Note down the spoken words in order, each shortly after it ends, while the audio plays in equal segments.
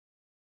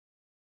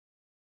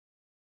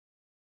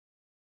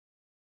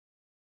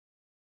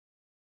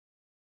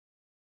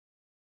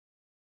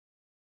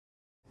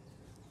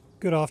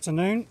Good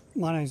afternoon,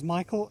 my name is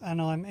Michael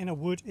and I'm in a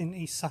wood in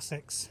East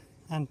Sussex,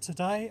 and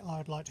today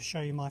I'd like to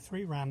show you my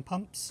 3 ram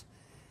pumps,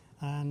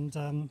 and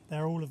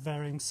they're all of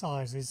varying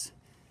sizes.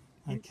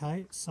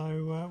 Okay,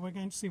 so we're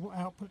going to see what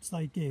outputs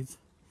they give.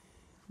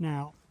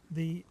 Now,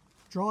 the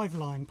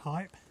driveline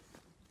pipe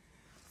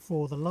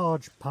for the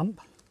large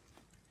pump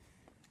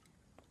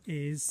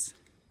is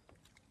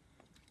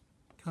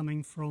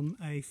coming from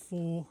a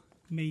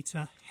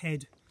 4-metre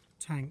head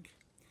tank.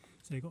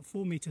 So you've got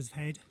 4 metres of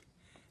head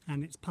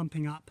and it's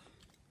pumping up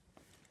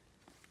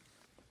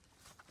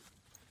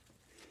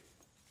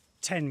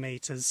 10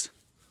 metres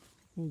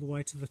all the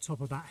way to the top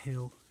of that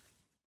hill.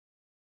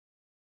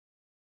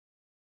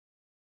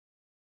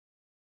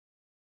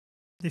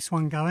 This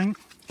one going,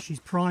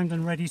 she's primed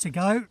and ready to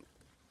go.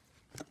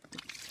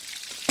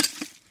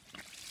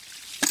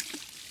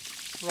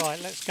 Right,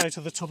 let's go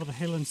to the top of the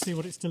hill and see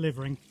what it's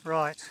delivering.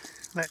 Right,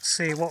 let's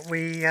see what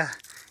we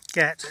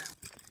get.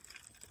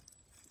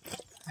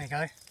 There you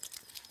go.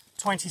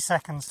 20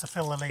 seconds to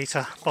fill the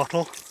litre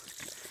bottle,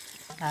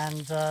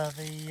 and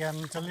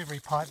the delivery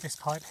pipe, this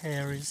pipe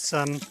here, is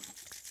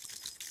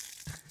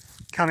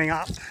coming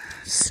up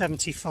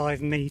 75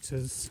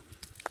 metres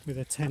with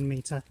a 10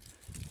 metre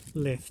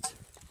lift,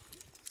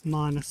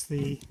 minus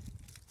the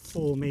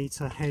 4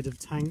 metre head of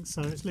tank,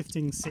 so it's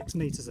lifting 6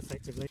 metres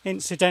effectively.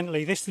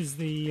 Incidentally, this is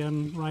the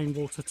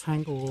rainwater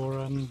tank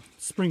or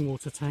spring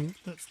water tank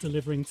that's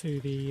delivering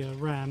to the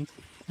ram,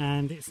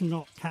 and it's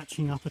not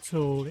catching up at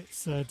all.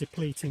 It's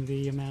depleting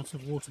the amount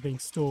of water being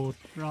stored.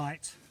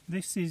 Right,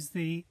 this is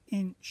the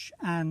 1.25 inch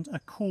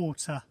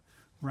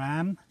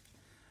ram,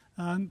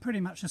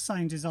 pretty much the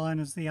same design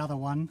as the other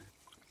one.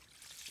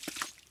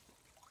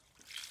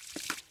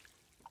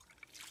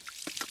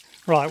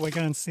 Right, we're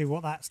going to see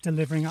what that's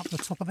delivering up the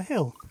top of the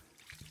hill.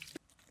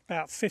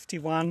 About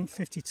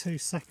 52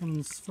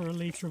 seconds for a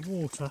litre of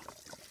water.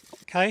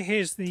 Okay,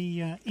 here's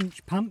the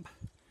inch pump.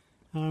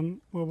 We'll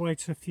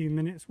wait a few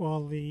minutes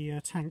while the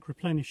tank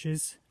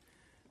replenishes,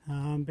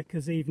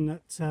 because even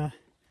at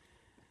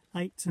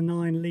 8 to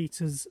 9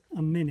 litres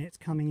a minute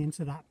coming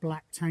into that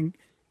black tank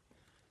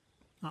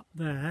up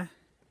there,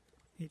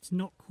 it's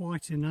not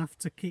quite enough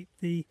to keep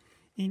the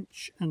 1.5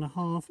 inch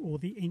or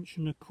the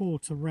 1.25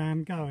 inch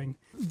ram going.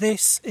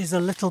 This is a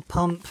little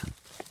pump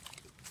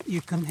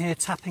you can hear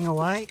tapping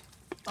away.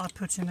 I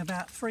put in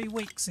about 3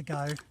 weeks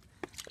ago,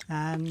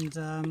 and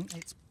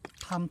it's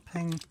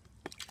pumping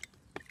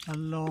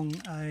along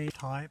a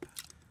pipe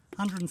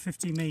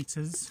 150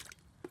 metres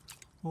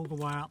all the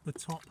way up the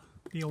top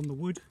beyond the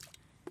wood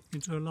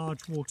into a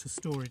large water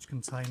storage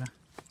container,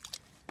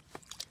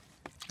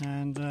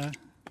 and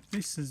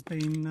this has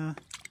been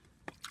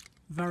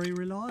very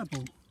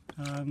reliable.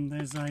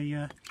 There's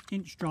a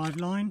inch drive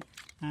line,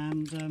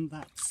 and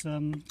that's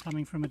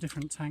coming from a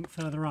different tank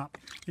further up.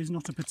 There's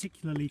not a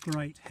particularly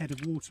great head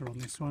of water on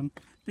this one.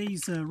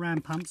 These ram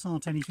pumps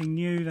aren't anything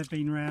new, they've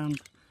been around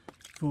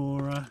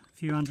for a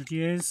few hundred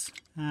years,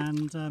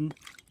 and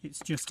it's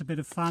just a bit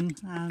of fun,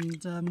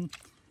 and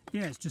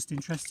yeah, it's just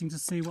interesting to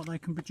see what they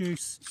can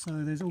produce.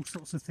 So there's all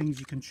sorts of things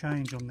you can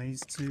change on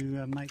these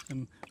to make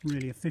them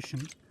really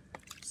efficient.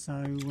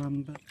 So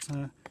but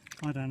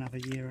I don't have a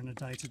year and a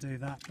day to do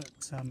that, but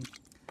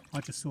I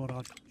just thought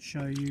I'd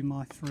show you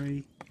my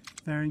 3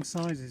 varying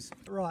sizes.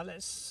 Right,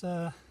 let's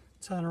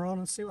turn her on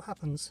and see what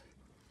happens.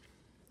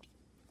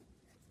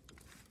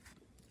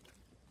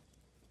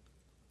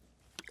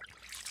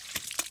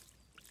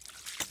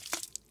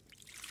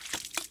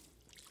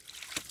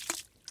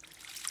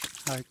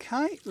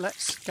 Okay,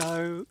 let's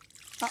go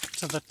up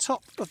to the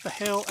top of the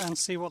hill and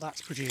see what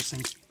that's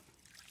producing.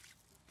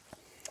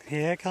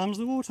 Here comes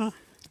the water.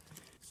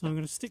 So I'm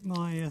going to stick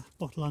my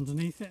bottle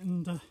underneath it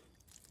and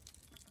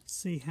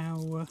see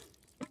how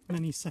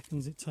many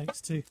seconds it takes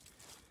to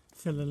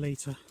fill a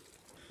litre.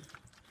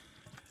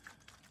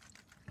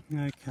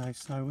 Okay,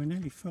 so we're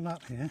nearly full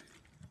up here.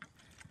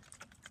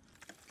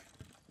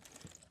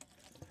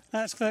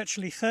 That's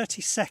virtually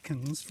 30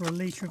 seconds for a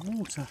litre of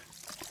water.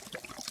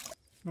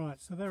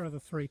 Right, so there are the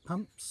 3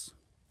 pumps,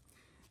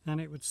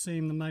 and it would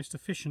seem the most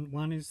efficient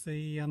one is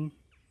the in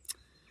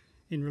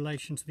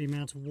relation to the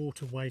amount of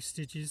water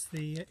wastage is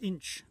the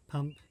inch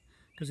pump,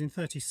 because in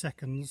 30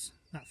 seconds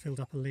that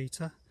filled up a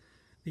litre.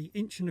 The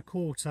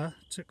 1.25 inch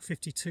took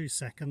 52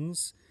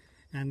 seconds,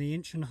 and the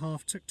 1.5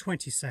 inch took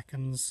 20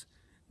 seconds.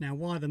 Now,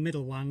 why the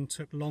middle one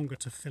took longer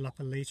to fill up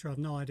a litre, I've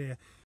no idea.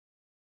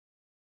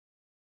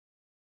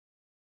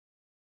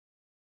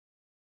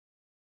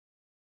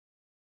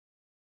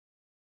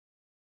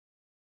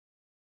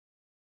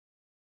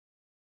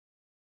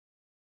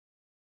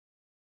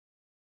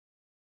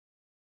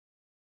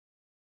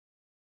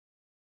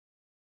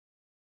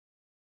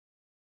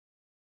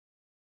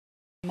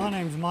 My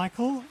name's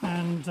Michael,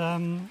 and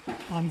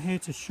I'm here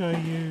to show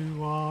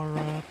you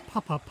our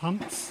pupper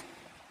pumps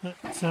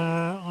that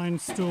I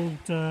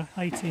installed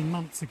 18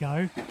 months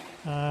ago.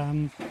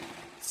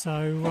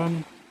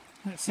 So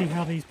let's see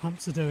how these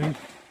pumps are doing.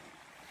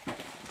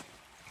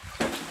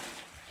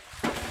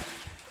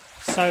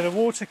 So the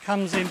water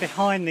comes in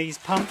behind these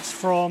pumps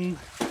from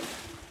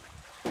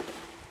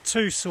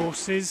two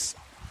sources.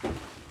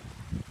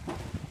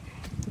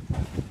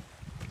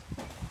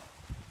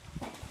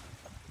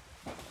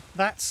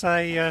 That's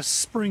a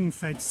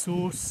spring-fed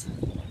source,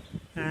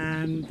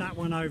 and that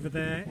one over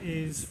there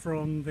is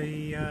from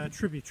the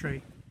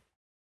tributary.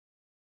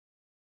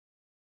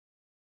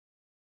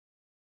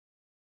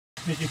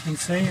 As you can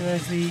see,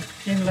 there's the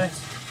inlet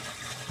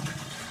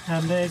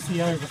and there's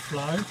the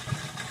overflow,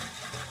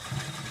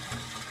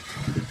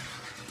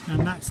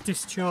 and that's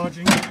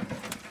discharging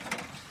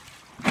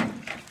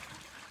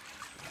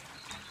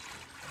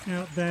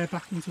out there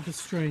back into the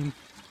stream.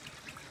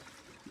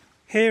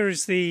 Here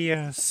is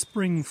the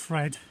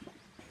spring-fed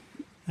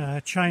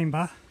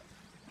chamber.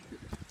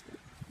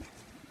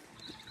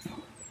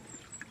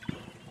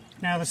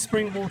 Now the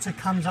spring water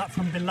comes up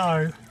from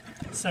below,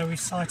 so we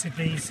sited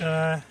these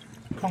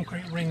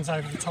concrete rings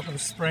over the top of the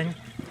spring,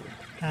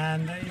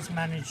 and it's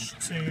managed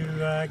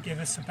to give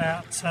us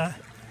about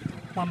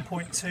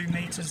 1.2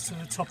 metres to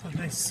the top of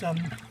this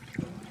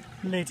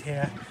lid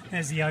here.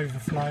 There's the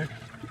overflow,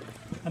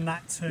 and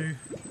that too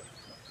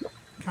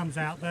comes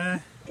out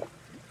there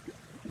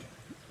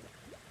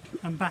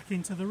and back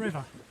into the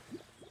river.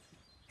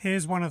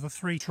 Here's one of the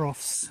 3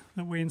 troughs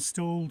that we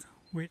installed,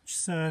 which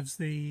serves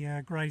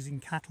the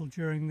grazing cattle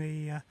during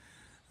the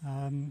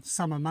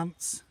summer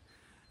months.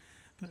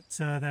 But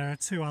there are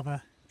 2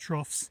 other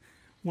troughs,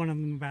 one of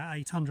them about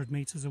 800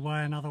 metres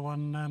away, another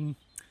one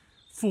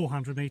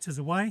 400 metres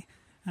away,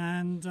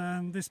 and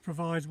this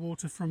provides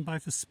water from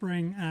both the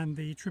spring and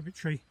the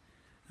tributary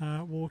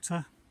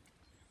water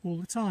all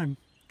the time.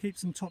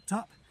 Keeps them topped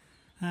up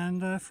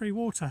and free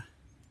water.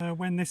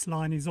 When this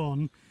line is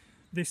on,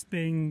 this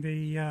being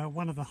the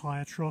one of the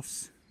higher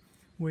troughs,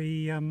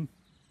 we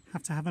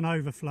have to have an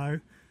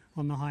overflow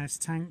on the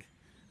highest tank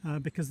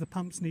because the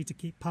pumps need to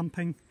keep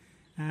pumping,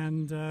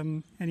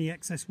 and any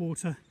excess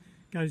water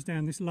goes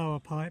down this lower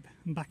pipe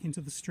and back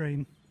into the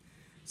stream.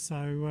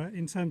 So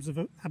in terms of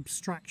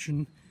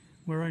abstraction,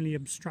 we're only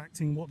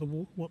abstracting what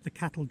the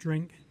cattle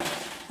drink.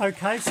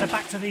 Okay, so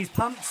back to these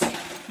pumps.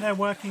 They're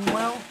working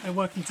well, they're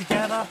working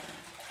together.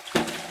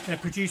 They're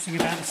producing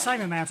about the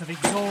same amount of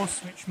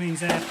exhaust, which means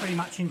they're pretty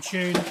much in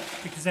tune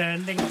because they're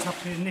linked up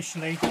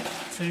initially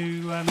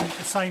to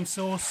the same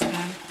source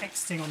and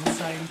exiting on the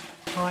same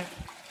pipe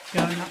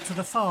going up to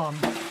the farm.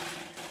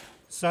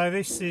 So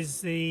this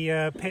is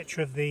the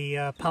picture of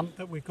the pump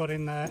that we've got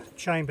in the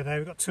chamber there.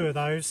 We've got 2 of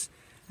those,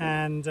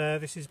 and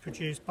this is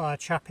produced by a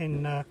chap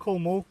in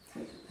Cornwall,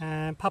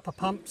 and pupper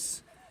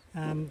pumps,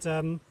 and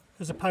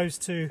as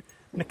opposed to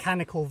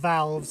mechanical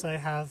valves, they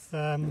have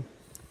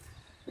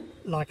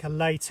like a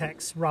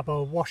latex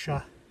rubber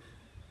washer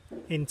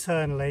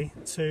internally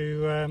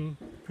to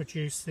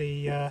produce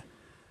the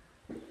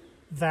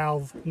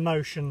valve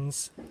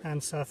motions,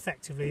 and so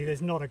effectively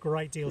there's not a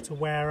great deal to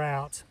wear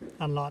out,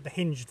 unlike the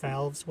hinged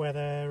valves where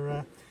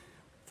they're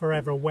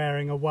forever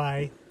wearing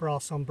away,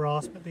 brass on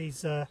brass. But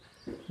these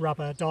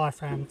rubber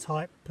diaphragm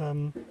type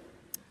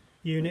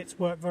units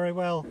work very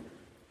well.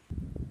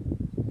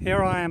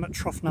 Here I am at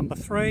trough number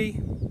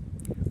 3.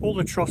 All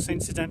the troughs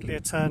incidentally are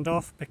turned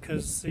off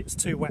because it's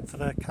too wet for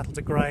the cattle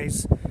to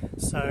graze,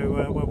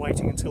 so we're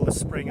waiting until the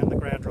spring and the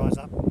ground dries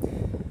up.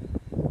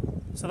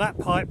 So that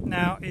pipe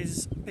now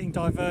is being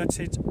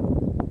diverted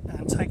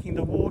and taking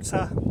the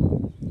water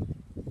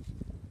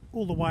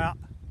all the way up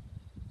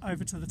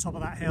over to the top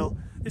of that hill.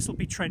 This will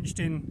be trenched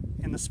in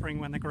the spring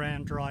when the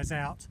ground dries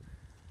out,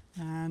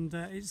 and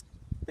it's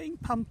being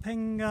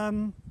pumping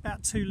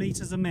about 2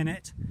 litres a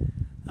minute.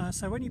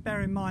 So when you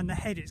bear in mind the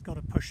head it's got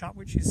to push up,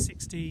 which is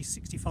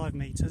 60-65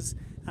 metres,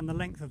 and the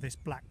length of this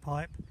black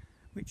pipe,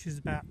 which is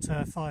about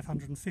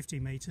 550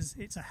 metres,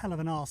 it's a hell of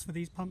an arse for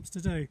these pumps to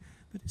do,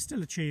 but it's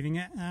still achieving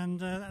it, and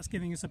that's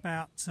giving us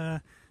about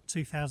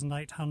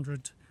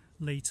 2,800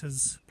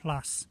 litres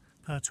plus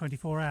per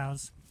 24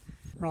 hours.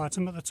 Right,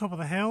 I'm at the top of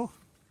the hill,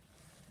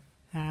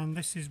 and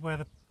this is where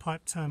the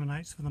pipe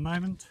terminates for the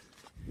moment.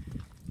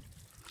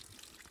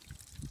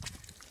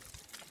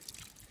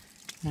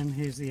 And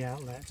here's the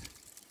outlet.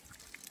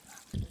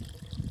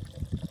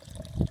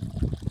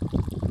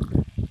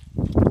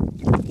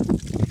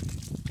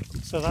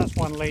 So that's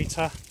 1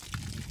 litre,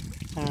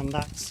 and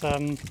that's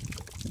about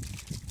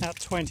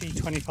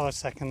 20-25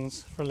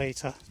 seconds for a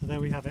litre. So there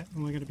we have it,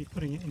 and we're going to be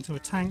putting it into a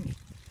tank,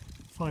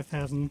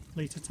 5,000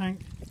 litre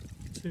tank,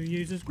 to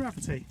use as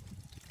gravity.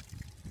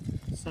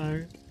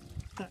 So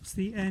that's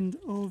the end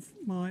of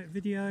my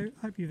video.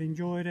 Hope you've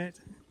enjoyed it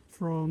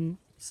from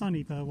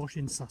sunny Burwash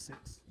in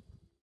Sussex.